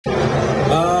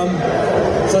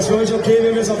Das für euch okay,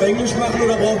 wenn wir es auf Englisch machen,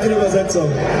 oder braucht ihr eine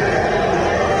Übersetzung?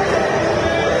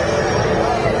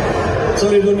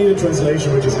 So you don't need a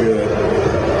translation, which is good.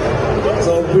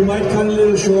 So we might cut a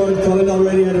little short. Colin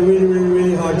already had a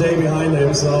really hard day behind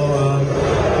him, so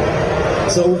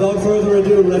without further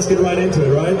ado, let's get right into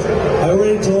it, right? I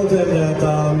already told them that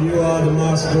you are the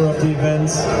master of the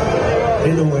events,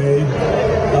 in a way.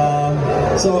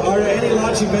 So are there any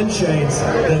large event chains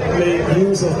that make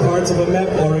use of parts of a map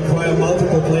or require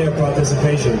multiple player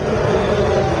participation?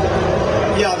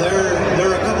 Yeah, there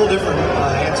are a couple different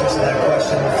answers to that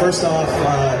question. First off,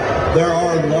 there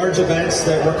are large events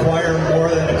that require more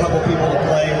than a couple people to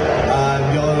play.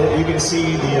 You can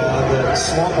see the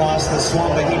swamp boss, the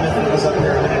swamp behemoth that was up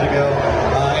here a minute ago,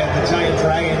 and the giant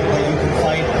dragon that you can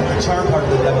fight in the charm part of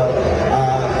the demo.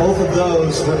 Both of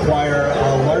those require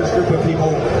a large group of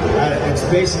people at its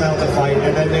base amount to fight,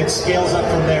 and then it scales up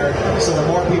from there. So the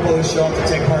more people who show up to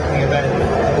take part in the event,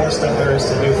 the more stuff there is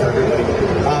to do for everybody.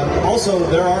 Also,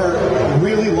 there are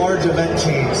really large event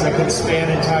chains that can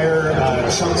span entire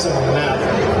chunks of a map.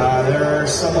 There are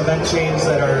some event chains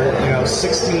that are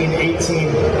 16,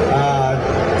 18,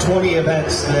 20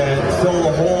 events that fill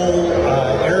the whole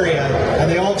area, and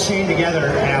they all chain together,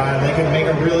 and they can make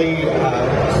a really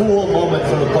cool moment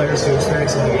for the players to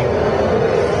experience in the game.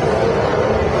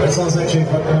 That sounds actually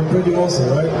pretty awesome,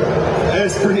 right?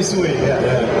 It's pretty sweet, yeah.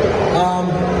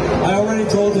 I already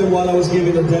told him while I was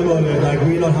giving the demo that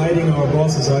we're not hiding our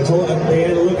bosses. So I told them they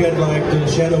had to look at the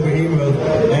Shadow Behemoth,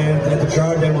 and at the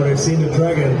char demo they've seen the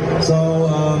dragon. So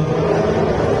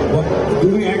do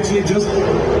we actually just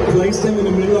place them in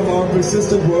the middle of our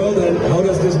persistent world, and how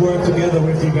does this work together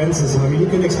with the event system? I mean, you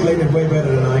can explain it way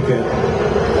better than I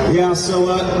can. Yeah, so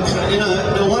in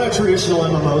a lot of traditional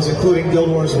MMOs, including Guild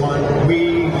Wars 1,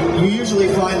 you usually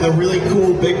find the really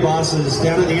cool big bosses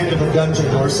down at the end of a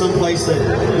dungeon or someplace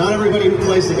that not everybody who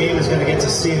plays the game is going to get to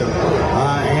see them.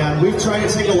 And we've tried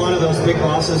to take a lot of those big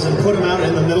bosses and put them out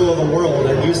in the middle of the world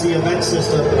and use the event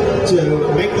system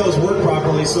to make those work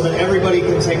properly so that everybody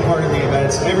can take part in the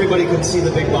events, everybody can see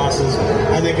the big bosses,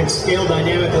 and they can scale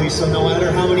dynamically so no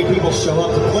matter how many people show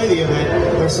up to play the event,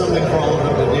 there's something for all of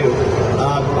them to do.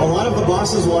 A lot of the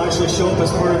bosses will actually show up as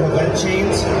part of event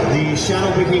chains. The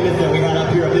Shadow Behemoth that we had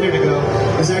up here a minute ago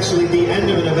is actually the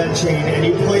end of an event chain, and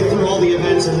you play through all the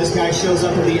events and this guy shows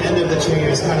up at the end of the chain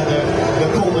as kind of the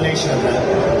culmination of that.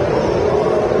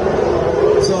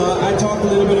 So I talked a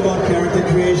little bit about character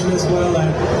creation as well,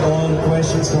 and all the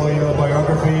questions for your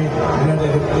biography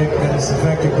that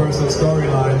affect your personal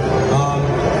storyline.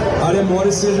 Are there more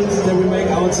decisions that we make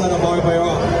outside of our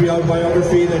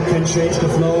biography that can change the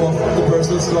flow of the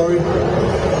personal story?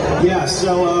 Yeah,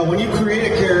 so when you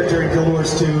create a character in Guild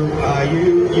Wars 2,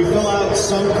 you fill out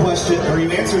some question, or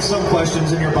you answer some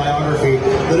questions in your biography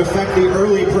that affect the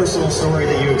early personal story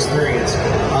that you experience.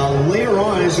 Later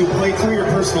on, as you play through your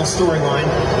personal storyline,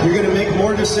 you're going to make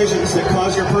more decisions that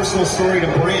cause your personal story to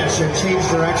branch and change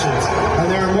directions.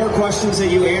 And there are more questions that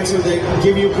you answer that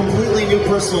give you completely new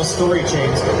personal story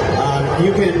chains.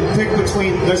 You can pick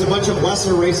between, there's a bunch of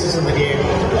lesser races in the game,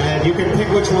 and you can pick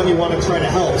which one you want to try to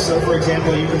help. So for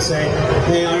example, you can say,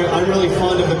 hey, I'm really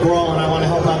fond of the Grawl and I want to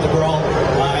help out the Grawl.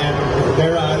 And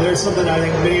there's something I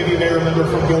think many of you may remember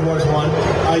from Guild Wars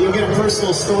 1. You'll get a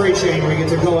personal story chain where you get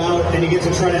to go out and you get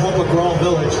to try to help a Grawl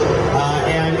village.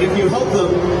 And if you help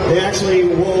them, they actually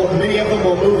will, many of them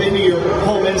will move into your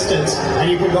home instance, and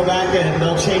you can go back and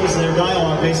they'll change their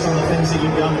dialogue based on the things that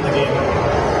you've done in the game.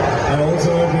 I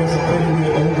also heard there's a pretty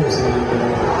weird ogres in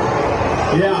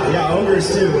there. Yeah,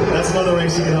 ogres too. That's another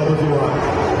race you can help if you want.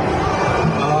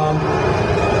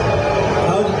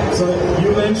 So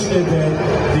you mentioned it that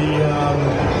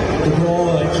the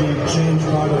Grawl actually changed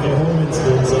part of your home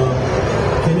instance.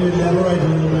 Can you elaborate a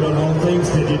little bit on all things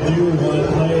that you do while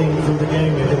playing through the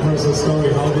game and your personal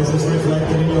story? How this is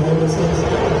reflected in your home instance?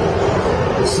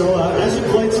 So as you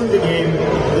play through the game,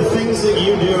 the things that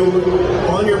you do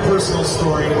on your personal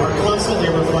story are constantly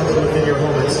reflected within your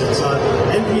home instance.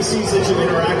 NPCs that you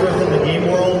interact with in the game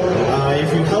world,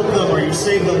 if you help them or you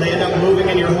save them, they end up moving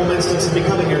in your home instance and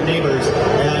becoming your neighbors.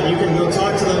 And you can go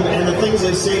talk to them, and the things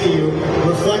they say to you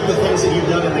reflect the things that you've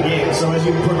done in the game. So as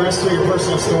you progress through your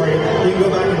personal story, you can go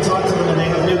back and talk to them, and they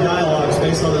have new dialogues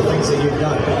based on the things that you've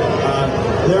done.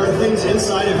 There are things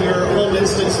inside of your home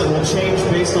instance that will change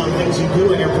based on things you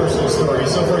do in your personal story.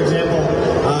 So for example,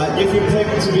 if you pick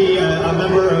to be a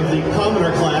member of the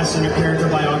commoner class in your character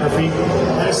biography,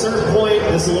 at a certain point,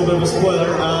 this is a little bit of a spoiler,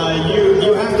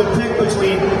 you have to pick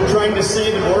between trying to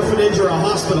save an orphanage or a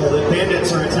hospital that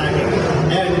bandits are attacking.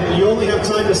 And you only have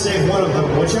enough time to save one of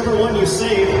them. Whichever one you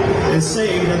save is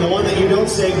saved, and the one that you don't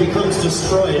save becomes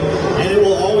destroyed, and it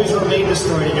will always remain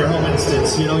destroyed in your home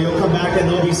instance. You know, you'll come back and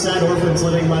there'll be sad orphans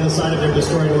living by the side of their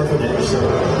destroyed orphanage. So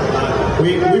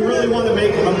we really want to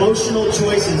make emotional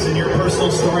choices in your personal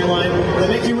storyline that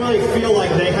make you really feel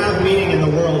like they have meaning in the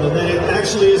world, and that it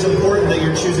actually is important that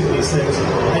you're choosing these things.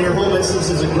 And your home instance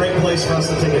is a great place for us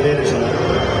to take advantage of that.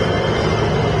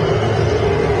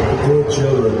 Poor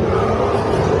children.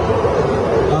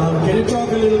 Can you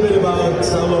talk a little bit about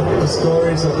some of the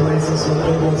stories or places from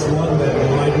Guild Wars 1 that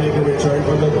might make a return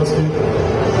for Guild Wars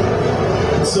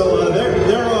 2? So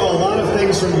there are a lot of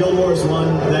things from Guild Wars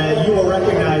 1 that you will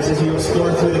recognize as you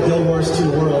explore through the Guild Wars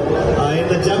 2 world. In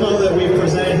the demo that we've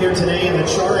presented here today in the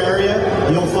Char area,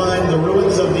 you'll find the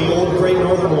ruins of the old Great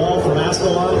Northern Wall from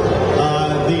Ascalon.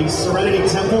 The Serenity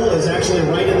Temple is actually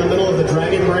right in the middle of the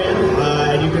Dragon brand,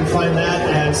 and you can find that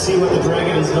and see what the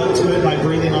dragon has done to it by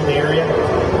breathing on the area.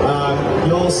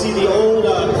 You'll see the old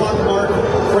Pockmark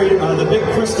crater, the big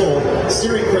crystal,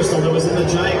 steering crystal that was in the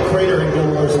giant crater in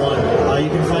Guild Wars 1. You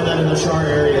can find that in the Char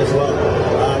area as well.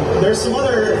 There's some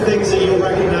other things that you'll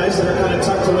recognize that are kind of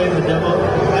tucked away in the demo.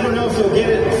 I don't know if you'll get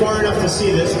it far enough to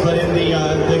see this, but in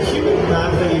the human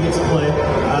map that you get to play,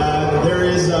 there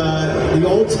is the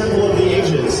old Temple of the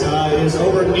Ages is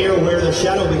over near where the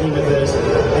Shadow Behemoth is,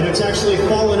 and it's actually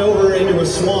fallen over into a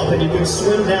swamp, and you can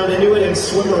swim down into it and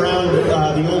swim around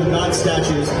the old god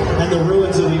statues and the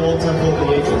ruins of the old Temple of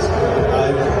the Ages.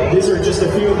 These are just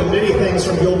a few of the many things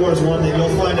from Guild Wars 1 that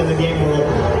you'll find in the game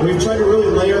world. We've tried to really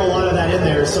layer a lot of that in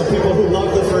there, so people who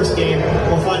love the first game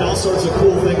will find all sorts of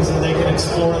cool things that they can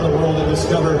explore in the world and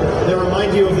discover that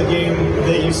remind you of the game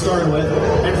that you started with.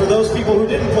 And for those people who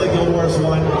didn't play Guild Wars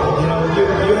 1, you know,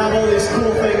 you have all these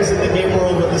cool things in the game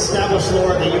world with established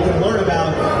lore that you can learn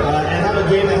about and have a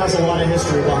game that has a lot of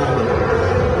history behind it.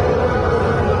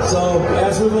 So,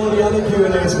 as with all the other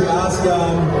Q&As, we ask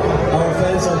our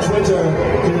fans on Twitter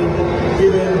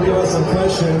to give us some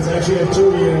questions. Actually, I have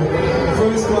two here. The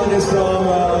first one is from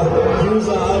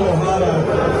user Aldo Hada,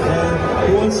 and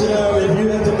he wants to know if you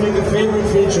had to pick a favorite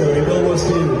feature in Guild Wars 2.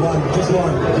 Just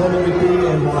one. What would it be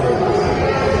and why?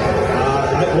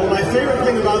 Well, my favorite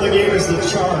thing about the game is the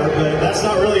Char, but that's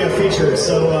not really a feature.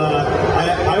 So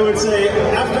I would say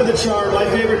after the Char, my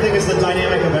favorite thing is the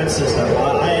dynamic event system.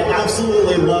 I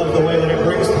absolutely love the way that it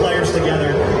brings players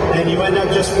together, and you end up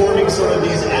just forming sort of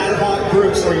these ad hoc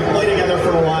groups where you play together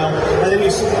for a while, and then you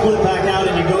split back out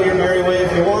and you go your merry way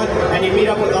if you want, and you meet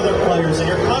up with other players, and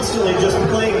you're constantly just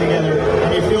playing together,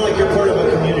 and you feel like you're part of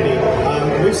a community.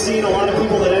 We've seen a lot of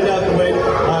people that end up with,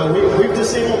 we've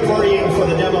disabled partying for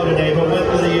the demo today, but when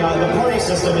the party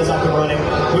system is up and running,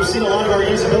 we've seen a lot of our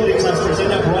usability testers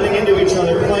end up running into each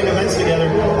other, playing events together,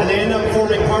 and they end up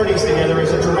forming parties together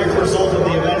as a direct result of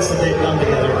the events that they've done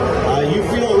together. You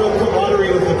feel a real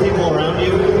camaraderie with the people around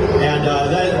you, and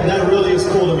that really is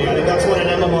cool to me. I think that's what an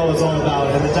MMO is all about,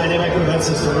 and the dynamic event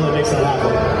system really makes that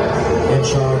happen. And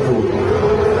Char cool.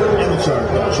 And the Char.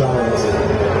 Char is.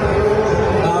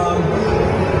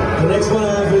 The next one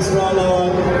I have is from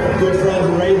our good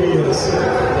friend Ravius.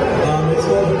 It's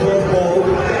more of a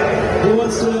curveball. He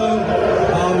wants to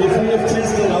know if we have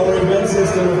tested our event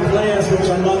system with players which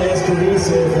are not as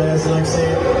cohesive as, like,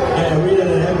 say, arena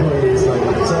and employees.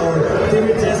 So, did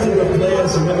we test it with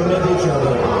players who never met each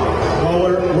other?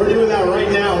 Well, we're doing that right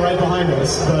now, right behind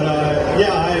us.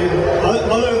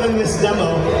 But other than this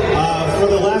demo, for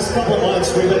the last couple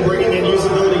months, we've been bringing in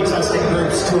usability testing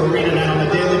groups to ArenaNet on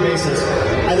a daily basis.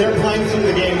 And they're playing through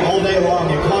the game all day long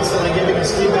and constantly giving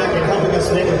us feedback and helping us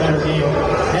make a better game.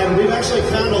 And we've actually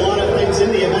found a lot of things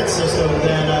in the event system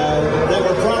that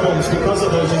were problems because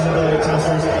of those usability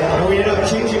testers. And we ended up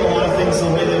changing a lot of things in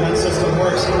the way the event system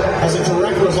works as a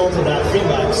direct result of that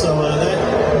feedback. So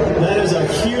that is a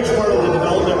huge part of the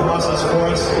development process for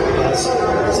us.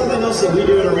 Something else that we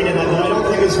do at ArenaNet that I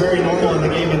don't think is very normal in the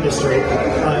game industry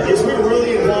is we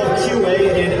really involve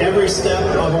QA in every step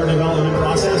of our development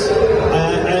process.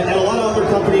 And a lot of other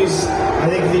companies, I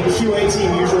think the QA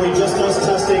team usually just does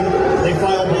testing, they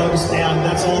file bugs, and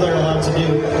that's all they're allowed to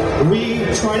do. We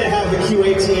try to have the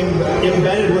QA team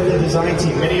embedded with the design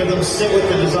team. Many of them sit with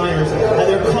the designers, and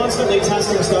they're constantly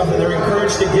testing stuff, and they're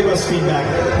encouraged to give us feedback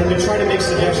and to try to make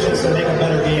suggestions to make a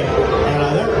better game.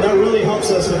 And that really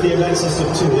helps us with the event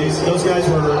system too. Those guys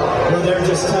were there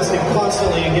just testing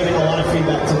constantly and giving a lot of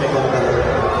feedback to make that better.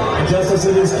 And just as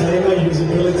a disclaimer,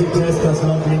 usability test does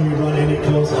not mean we run any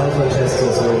closed alpha tests,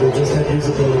 so we just had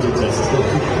usability tests.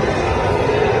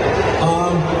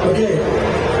 Okay.